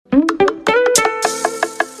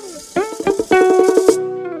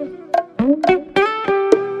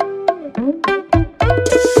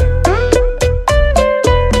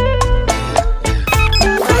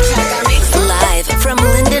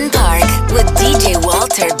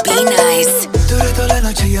Dr. Be Nice. Duré toda la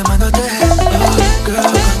noche llamándote, oh girl,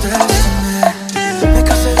 contéstame. Me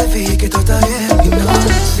cansé de fingir que todo está bien y no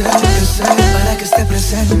sé qué hacer para que esté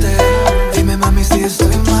presente. Dime mami si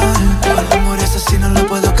estoy mal, el amor es así, no lo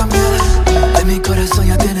puedo cambiar. De mi corazón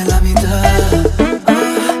ya tiene la mitad.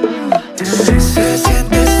 Se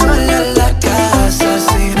siente sola en la casa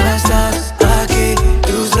si no estás aquí.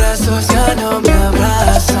 Tus brazos ya no me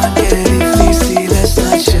abrazan, qué difícil es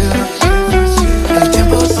estar chill. El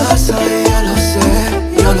tiempo pasa y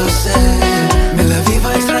yo lo sé. Me la vivo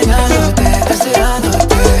extrañándote,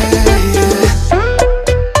 deseándote,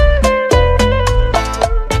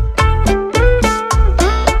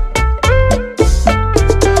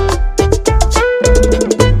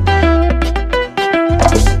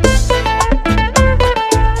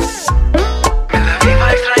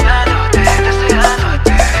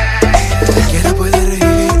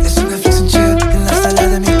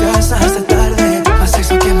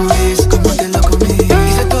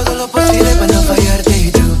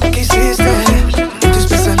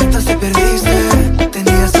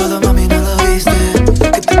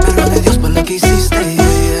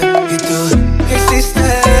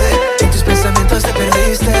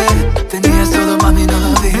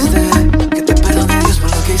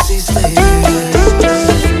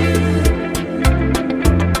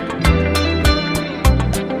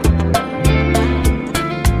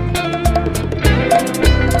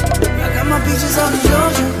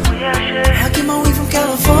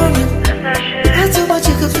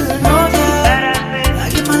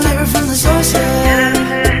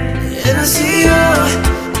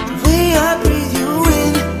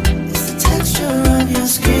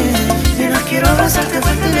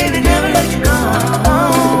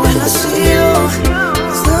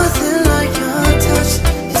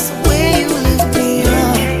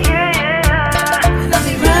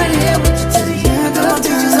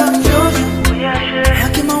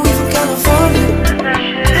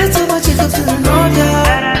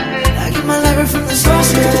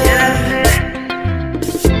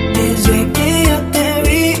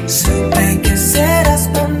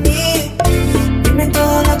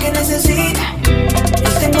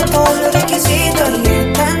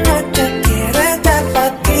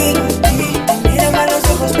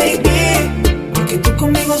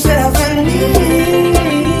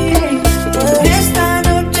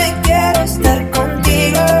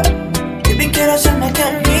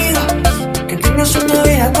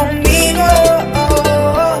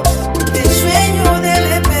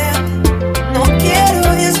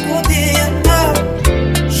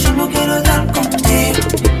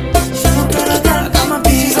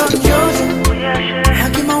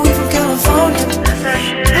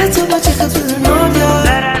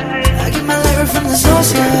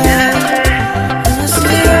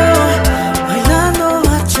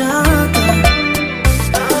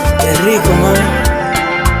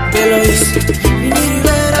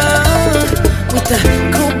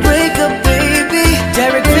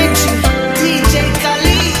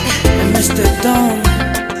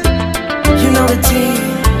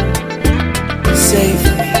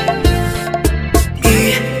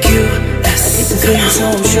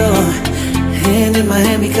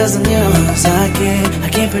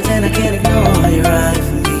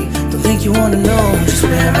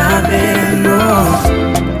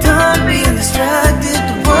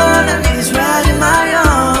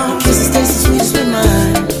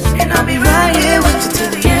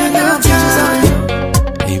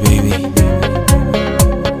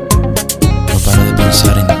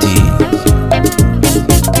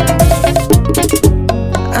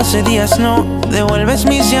 Hace días no devuelves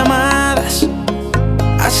mis llamadas.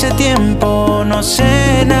 Hace tiempo no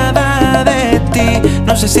sé nada de ti.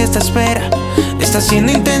 No sé si esta espera está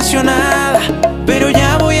siendo intencionada, pero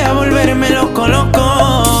ya voy a volverme loco,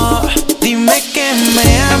 loco. Dime que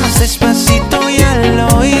me amas despacito y al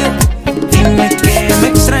oído. Dime que me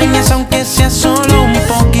extrañas aunque sea solo un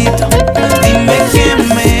poquito. Dime que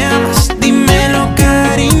me amas, dímelo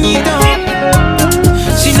cariñito.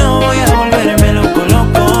 Si no voy a volverme loco,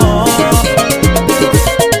 loco.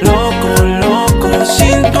 Loco, loco,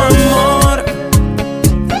 sin tu amor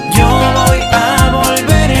yo voy a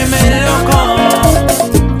volverme loco.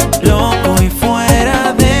 Loco y fuera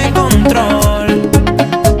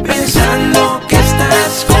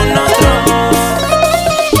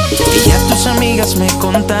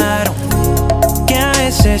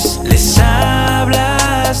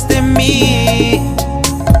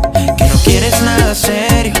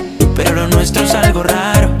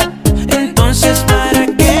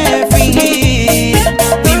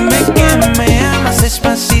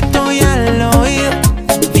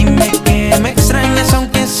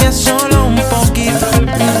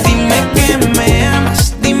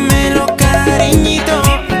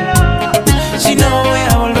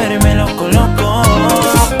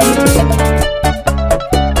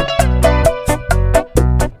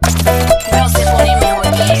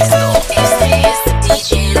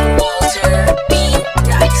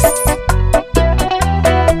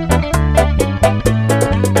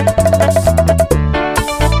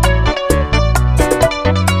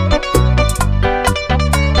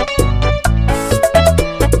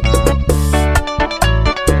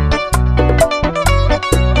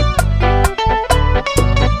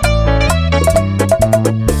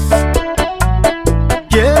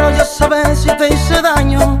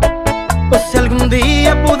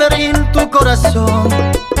corazón.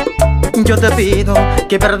 Yo te pido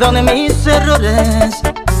que perdone mis errores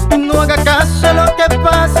y no haga caso a lo que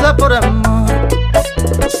pasa por amor.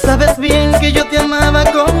 Sabes bien que yo te amaba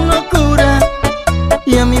con locura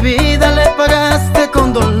y a mi vida le pagaste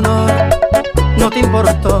con dolor. No te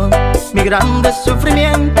importó mi grande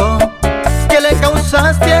sufrimiento que le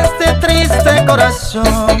causaste a este triste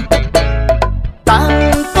corazón.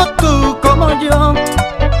 Tanto tú como yo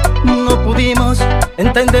no pudimos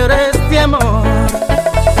entender este amor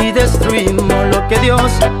y destruimos lo que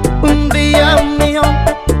Dios un día unió.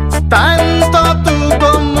 Tanto tú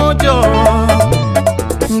como yo,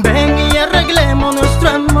 ven y arreglemos nuestro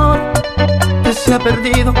amor que se ha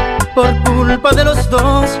perdido por culpa de los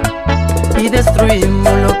dos y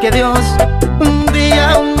destruimos lo que Dios un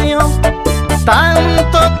día unió.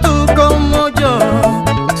 Tanto tú como yo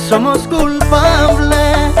somos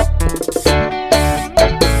culpables.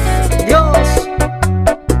 Dios,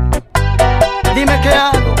 dime qué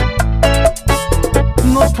hago.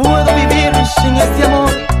 No puedo vivir sin este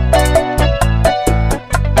amor.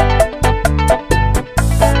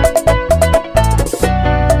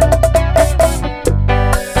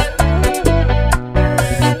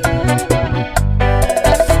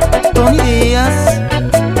 Tony Díaz.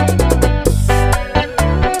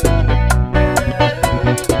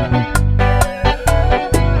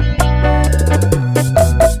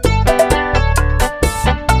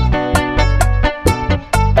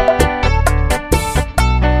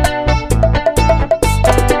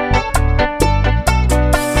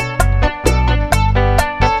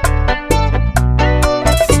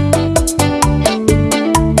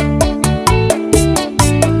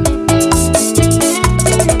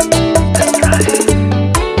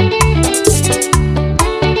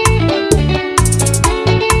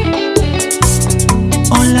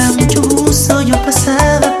 Yo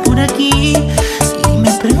pasaba por aquí y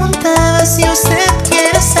me preguntaba si usted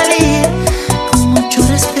quiere salir. Con mucho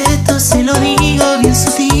respeto se lo digo bien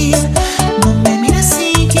sutil. No me mire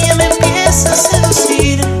así que ya me empieza a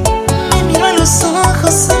seducir. Me miró a los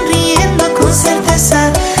ojos sonriendo con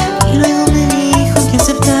certeza y luego me dijo que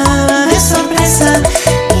aceptaba de sorpresa.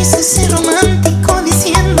 Hizo ese romántico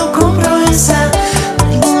diciendo con proeza: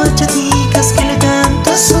 traigo bachaticas que le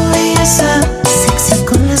canto a su belleza. Sexy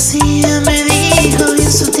con la silla me dijo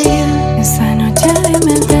bien sutil: esta noche de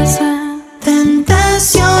menteza.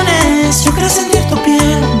 Tentaciones, yo quiero sentir tu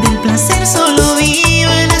piel. Del placer solo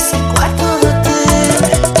vivo en ese cuarto de hotel.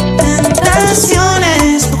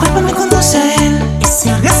 Tentaciones, tu cuerpo me conduce a él.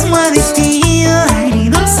 Ese orgasmo adictivo,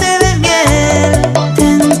 agridulce de miel.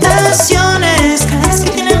 Tentaciones, cada vez que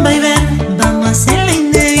tienen vaivén, vamos a hacerle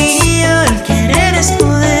indebido. El querer es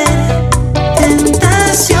poder.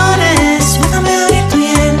 Tentaciones, déjame abrir tu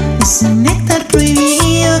piel. Ese néctar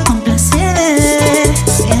prohibido con placer de ver.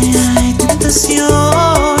 Hay tentación.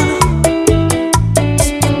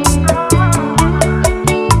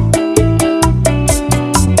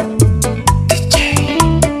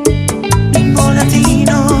 Bimbo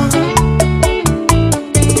latino.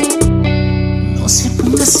 No se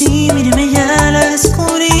ponga así, míreme, ya la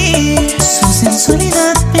descubrí. Su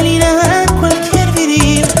sensualidad pelirá cualquier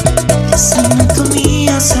viril. Esa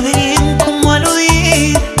anatomía sabe bien cómo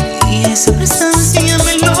aludir. Y esa prestancia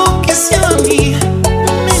me enloqueció a mí.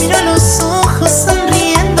 Me miró a los ojos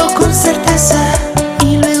sonriendo con certeza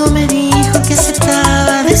y luego me dijo que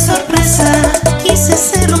aceptaba de sorpresa. Quise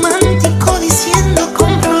ser romántico diciendo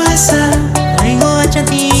con proeza: traigo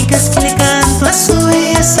bachaticas que le canto a su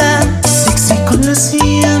belleza. Sexy con la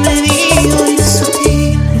silla me dijo bien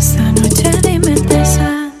sutil: esta noche de menteza.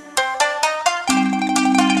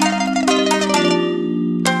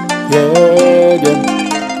 Yeah, yeah,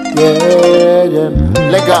 yeah, yeah.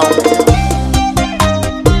 Let go.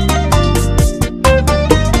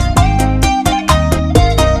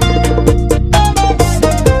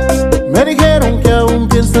 Me dijeron que aún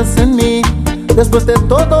piensas en mí. Después de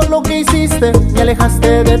todo lo que hiciste, me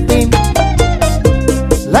alejaste de ti.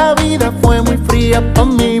 La vida fue muy fría para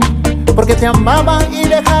mí, porque te amaba y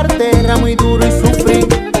dejarte era muy duro y sufrí.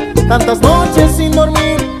 Tantas noches sin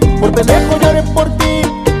dormir, por pendejo lloré por ti.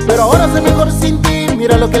 Pero ahora soy mejor sin ti.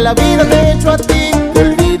 Mira lo que la vida te ha hecho a ti. Te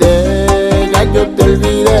olvidé, ya yo te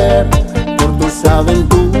olvidé. Por tus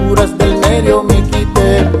aventuras del medio me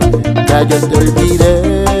quité. Ya yo te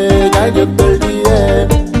olvidé, ya yo te olvidé.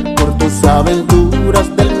 Por tus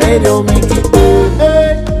aventuras del medio me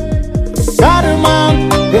quité. Karma,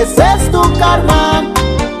 ese es tu karma.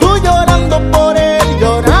 Tú llorando por él,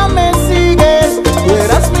 llora me sigues. Tú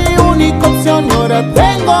eras mi única opción y ahora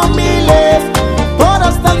tengo miles.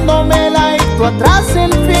 Todas dándome like, tú atrás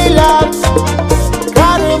en fila.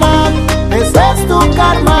 Karma, ese es tu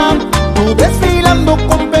karma. Tú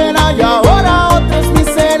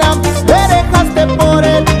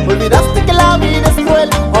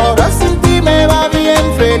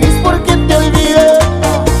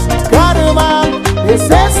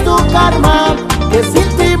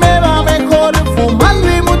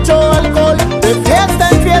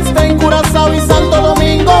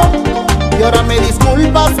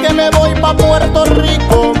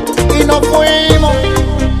nos fuimos.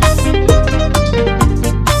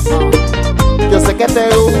 Yo sé que te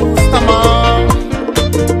gusta más.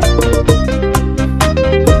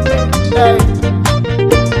 Hey,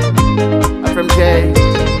 I'm from Jay.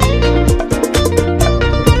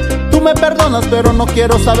 Tú me perdonas, pero no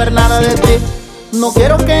quiero saber nada de ti. No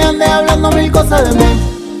quiero que ande hablando mil cosas de mí.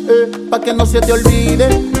 Pa' que no se te olvide,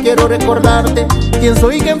 quiero recordarte quién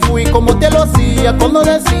soy y quién fui, cómo te lo hacía cuando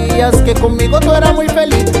decías que conmigo tú eras muy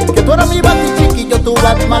feliz, que tú eras mi Batichiqui, yo tu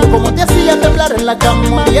Batman, cómo te hacía temblar en la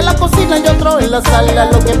cama y en la cocina y otro en la sala,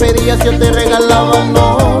 lo que pedías yo te regalaba.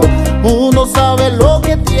 No, uno sabe lo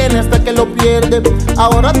que tiene hasta que lo pierde,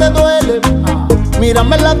 ahora te duele,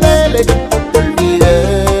 mírame en la tele. Te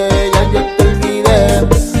olvidé, ya yo te olvidé,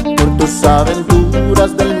 por tus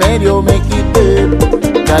aventuras del medio me quité.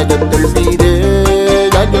 Ya yo te olvidé,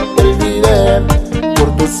 ya yo te olvidé,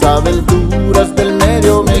 por tus aventuras del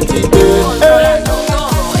medio me quité.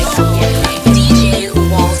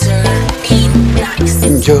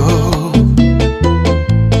 Yo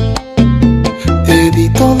te di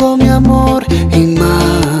todo mi amor y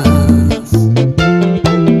más,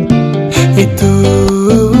 y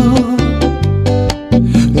tú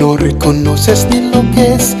no reconoces ni lo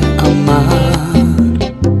que es amar.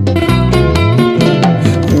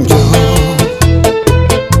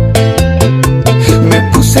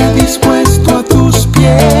 Dispuesto a tus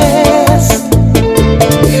pies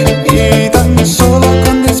y tan solo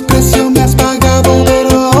con desprecio me has pagado,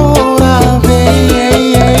 pero ahora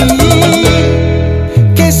ve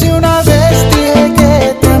que si una vez dije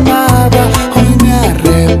que te amaba, hoy me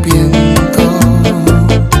arrepiento.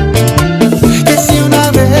 Que si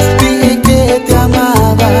una vez dije que te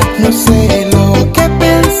amaba, no sé lo que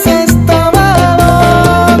pensé, estaba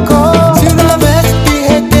loco. Si una vez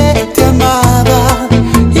dije que te amaba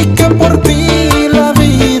y que por ti la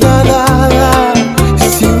vida daba,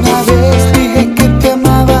 si una vez dije que te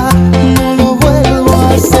amaba, no lo vuelvo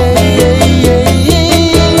a hacer.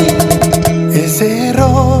 Ese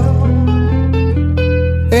error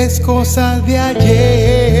es cosa de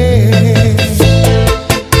ayer.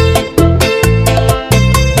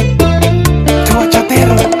 Tu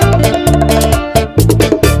bachatero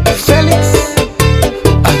Félix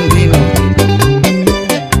Andino.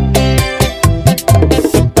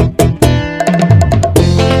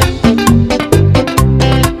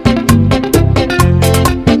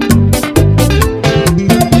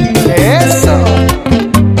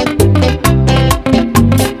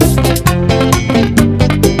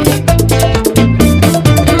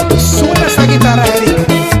 Suena esa guitarra, Eric.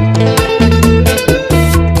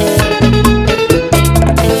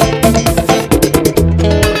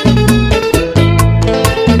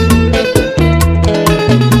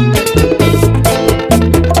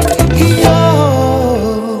 Y yo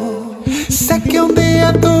sé que un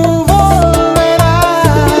día tú volverás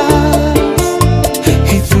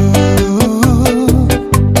y tú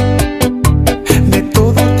de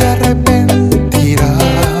todo te arrepentirás.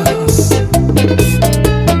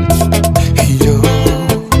 Y yo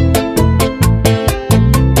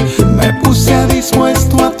me puse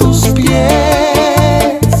dispuesto a tus pies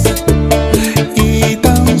y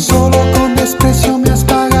tan solo con desprecio me has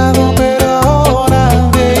pagado, pero ahora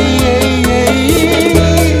ve.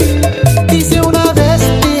 Y si una vez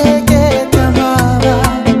dije que te amaba,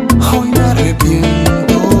 hoy me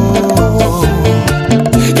arrepiento.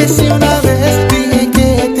 Que si una vez dije que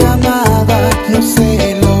te amaba, no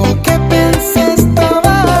sé lo que pensé,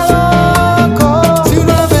 estaba loco. Si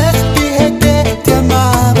una vez dije que te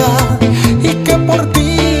amaba y que por ti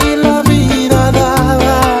la vida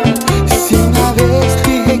daba, si una vez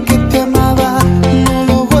dije que te amaba, no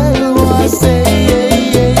lo vuelvo a hacer.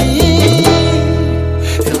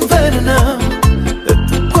 Envenenado de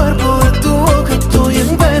tu cuerpo, de tu boca, estoy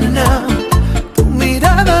envenenado. Tu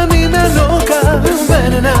mirada a mí me aloca,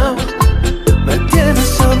 envenenado. Me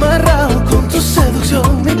tienes amarrado con tu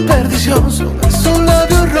seducción, mi perdición. Son esos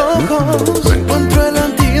labios rojos, no encuentro el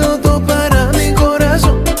antídoto para mi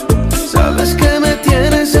corazón. Sabes que me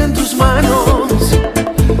tienes en tus manos.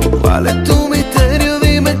 ¿Cuál es tu misterio?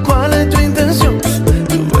 Dime cuál es tu intención.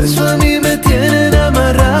 Tu beso a mí me tienen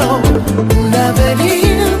amarrado. Un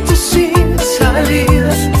laberinto sin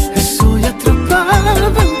salida. Estoy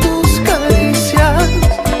atrapado en tus caricias,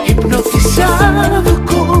 hipnotizado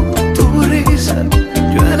con tu risa.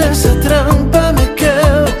 Yo en esa trampa me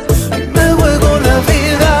quedo y me juego la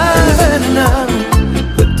vida. Envenenado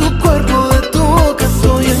de tu cuerpo, de tu boca,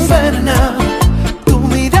 estoy envenenado. Tu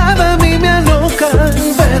mirada a mí me aloca,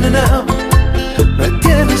 envenenado. Me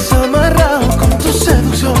tienes amarrado con tu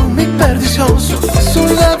seducción, mi perdición. Son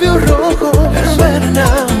esos labios rojos,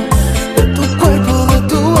 envenenado. De tu cuerpo, de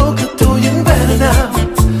tu boca, estoy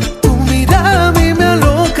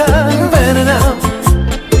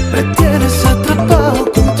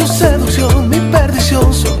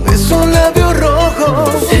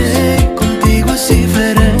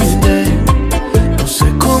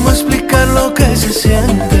lo que se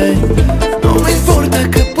siente. No me importa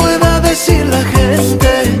que pueda decir la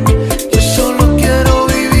gente, yo solo quiero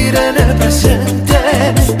vivir en el presente.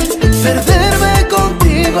 Perderme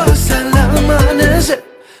contigo hasta el amanecer.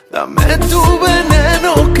 Dame tu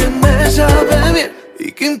veneno que me sabe bien.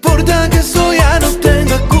 ¿Y qué importa que esto ya no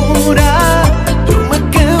tenga cura? Yo me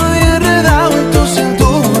quedo ahí enredado en tu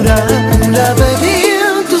cintura. Un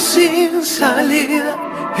laberinto sin salida,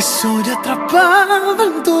 estoy atrapado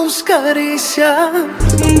en tus caricias.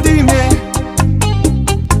 Dime,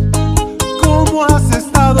 ¿cómo has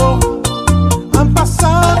estado? Han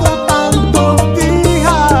pasado tantos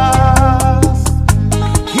días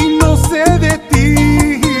y no sé de ti.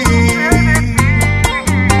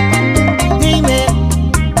 Dime,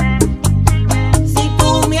 si tú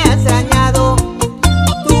me has dañado,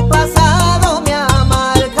 tu pasado me ha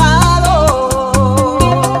marcado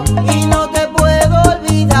y no te puedo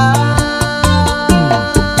olvidar.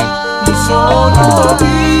 Solo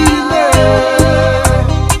dime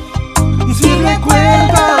si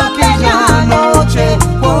recuerda aquella noche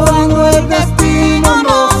cuando el destino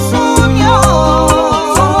nos unió.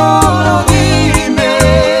 Solo dime,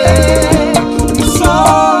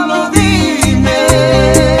 solo dime.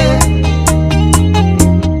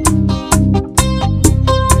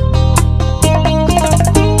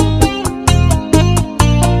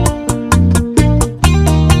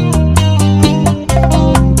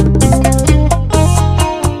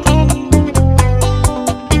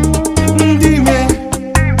 Dime,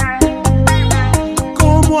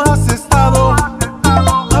 ¿cómo has estado?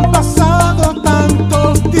 Han pasado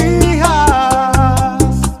tantos días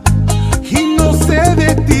y no sé de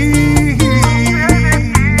ti.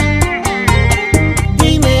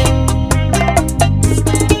 Dime,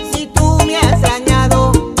 si tú me has dañado,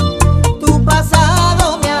 tu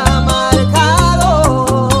pasado me ha marcado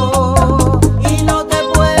y no te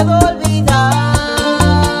puedo olvidar.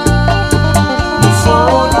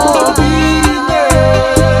 Solo dime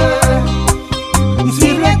si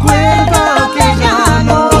recuerda aquella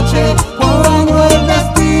noche cuando el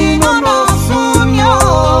destino nos unió.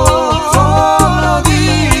 Solo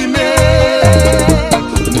dime,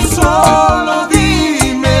 solo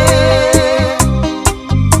dime.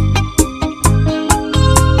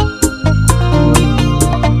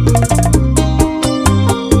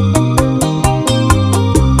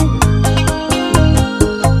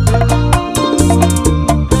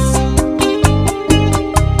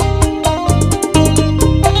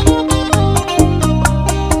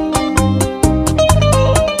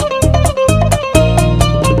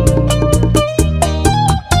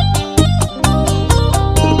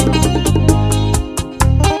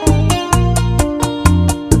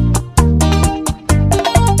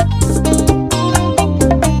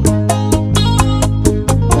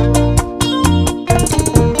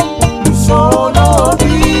 Solo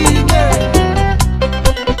dime.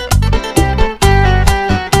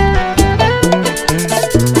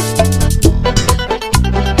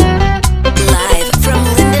 Live from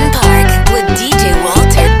Linden Park with DJ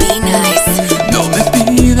Walter Be Nice. No me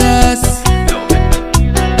pidas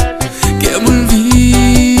que me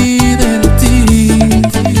olvide de ti.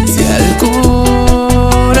 Si al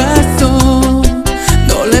corazón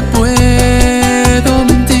no le puedo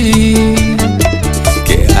mentir,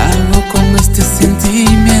 ¿qué hago con este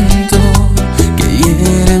sentimiento que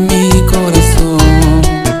hiere mi corazón?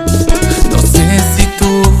 No sé si tú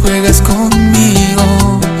juegas conmigo,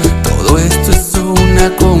 todo esto es una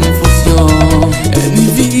confusión. En mi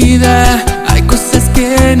vida hay cosas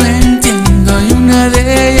que no entiendo y una de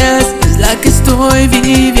ellas es la que estoy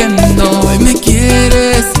viviendo. Hoy me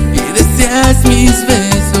quieres y deseas mis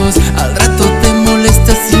besos, al rato te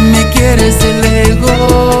molestas si me quieres de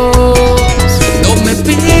lejos. No me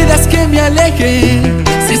pidas que me aleje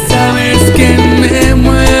si sabes que me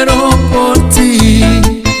muero por ti.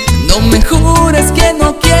 No me jures que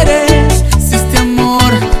no quieres si este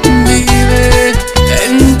amor vive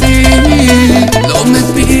en ti. No me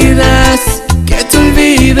pidas que te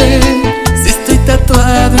olvides